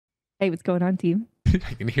Hey, what's going on, team?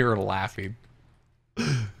 I can hear her laughing.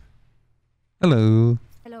 Hello.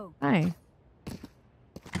 Hello. Hi.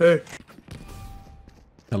 Hey.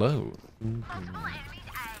 Hello.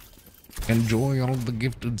 Enjoy all the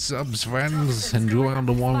gifted subs, friends. Enjoy all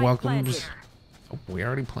the warm welcomes. Oh, we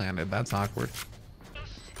already planted. That's awkward.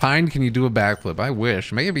 Pine, can you do a backflip? I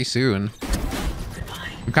wish. Maybe soon.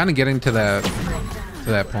 I'm kind of getting to that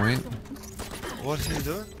point. What are you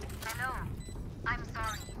doing? I'm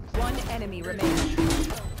sorry. One enemy remaining.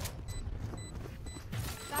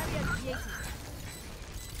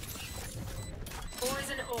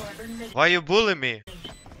 Why you bullying me?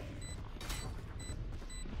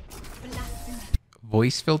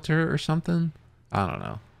 Voice filter or something? I don't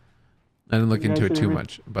know. I didn't look into it too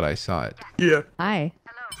much, but I saw it. Yeah. Hi.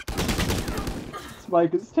 This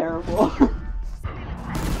mic is terrible.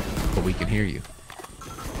 But we can hear you.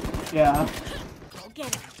 Yeah.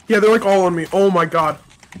 Yeah, they're like all on me. Oh my god.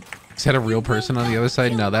 Is that a real person on the other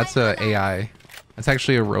side? No, that's a AI. That's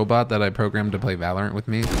actually a robot that I programmed to play Valorant with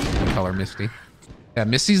me. I call her Misty. Yeah,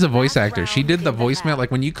 Misty's a voice actor. She did the voicemail.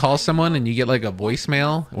 Like when you call someone and you get like a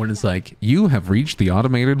voicemail when it's like, you have reached the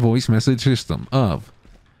automated voice message system of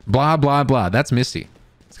blah, blah, blah. That's Misty.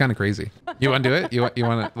 It's kind of crazy. You want to do it? You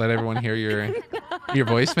want to let everyone hear your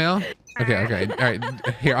voicemail? Okay. All right.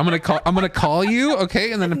 Here, I'm going to call you.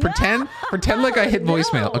 Okay. And then pretend like I hit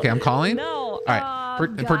voicemail. Okay. I'm calling. No. All right.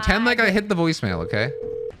 Pretend like I hit the voicemail. Okay.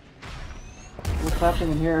 What's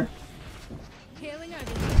happening in here?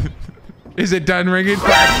 Is it done ringing?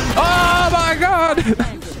 Oh my god!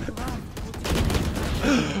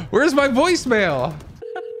 Where's my voicemail?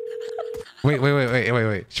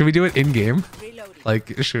 Wait. Should we do it in game?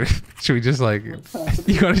 Like, should we just like? You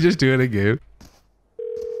want to just do it in game?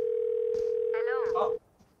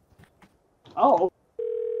 Oh.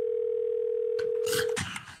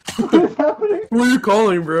 What's happening? Who are you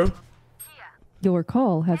calling, bro? Your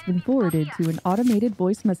call has been forwarded to an automated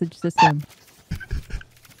voice message system.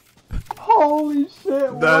 Holy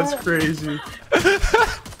shit! That's what? crazy.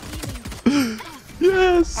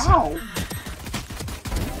 Yes. Ow!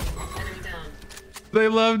 They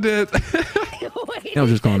loved it. I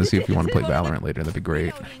was just calling to see if you want to play Valorant later. That'd be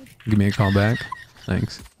great. Give me a call back.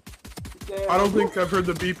 Thanks. Damn. I don't think I've heard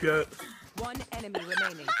the beep yet. One enemy remaining. I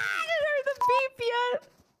didn't hear the beep yet.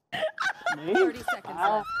 Me? 30 seconds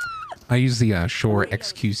left. I use the Shure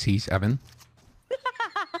XQC7.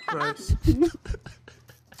 Nice.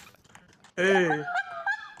 Hey.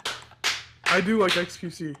 I do like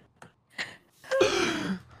XQC.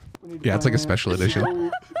 Yeah, it's like a special edition.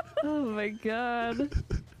 Oh my god.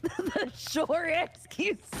 The Shure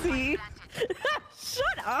XQC.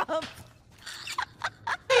 Shut up.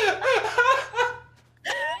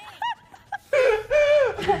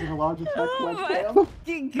 Using a Logitech Oh my webcam.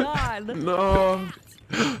 fucking god. No.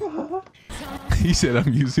 He said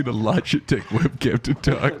I'm using a Logitech webcam to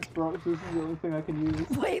talk. Bro, this is the only thing I can use.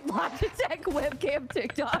 Wait, Logitech webcam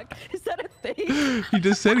TikTok. Is that a thing? He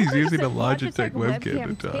just said he's using a Logitech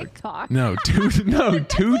webcam to talk. No,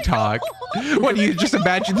 to talk. What, do you just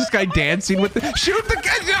imagine this guy dancing with the... Shoot the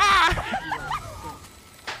guy! Ah!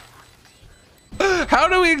 How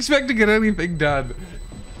do we expect to get anything done?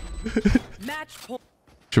 Match point.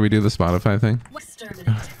 Should we do the Spotify thing?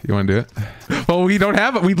 You want to do it? Well, we don't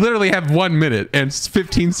have it. We literally have 1 minute and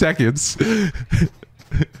 15 seconds.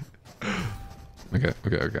 Okay.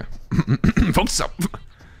 Focus up.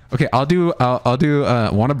 Okay, I'll do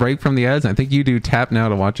want a break from the ads? I think you do tap now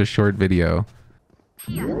to watch a short video.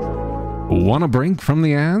 Want a break from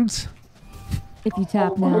the ads? If you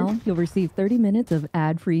tap now, you'll receive 30 minutes of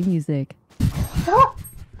ad-free music.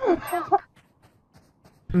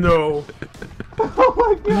 No. Oh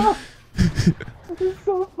my god! This is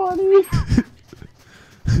so funny.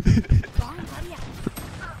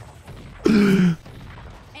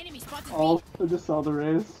 Oh, I just saw the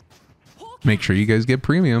race. Make sure you guys get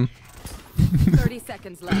premium. 30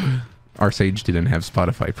 seconds left. Our Sage didn't have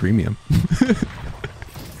Spotify premium.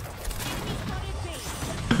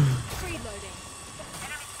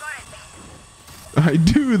 I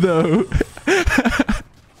do though.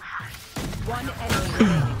 One enemy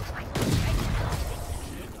remaining.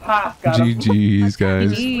 Ha! Got him. GG's,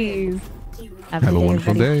 guys. Jeez. Have a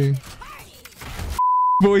wonderful day.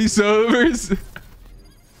 Voiceovers.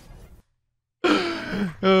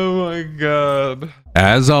 Oh my god.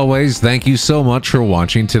 As always, thank you so much for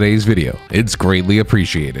watching today's video. It's greatly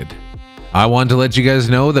appreciated. I want to let you guys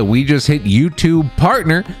know that we just hit YouTube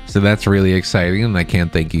partner, so that's really exciting and I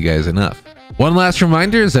can't thank you guys enough. One last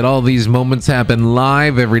reminder is that all these moments happen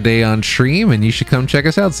live every day on stream and you should come check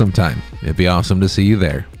us out sometime. It'd be awesome to see you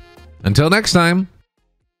there. Until next time.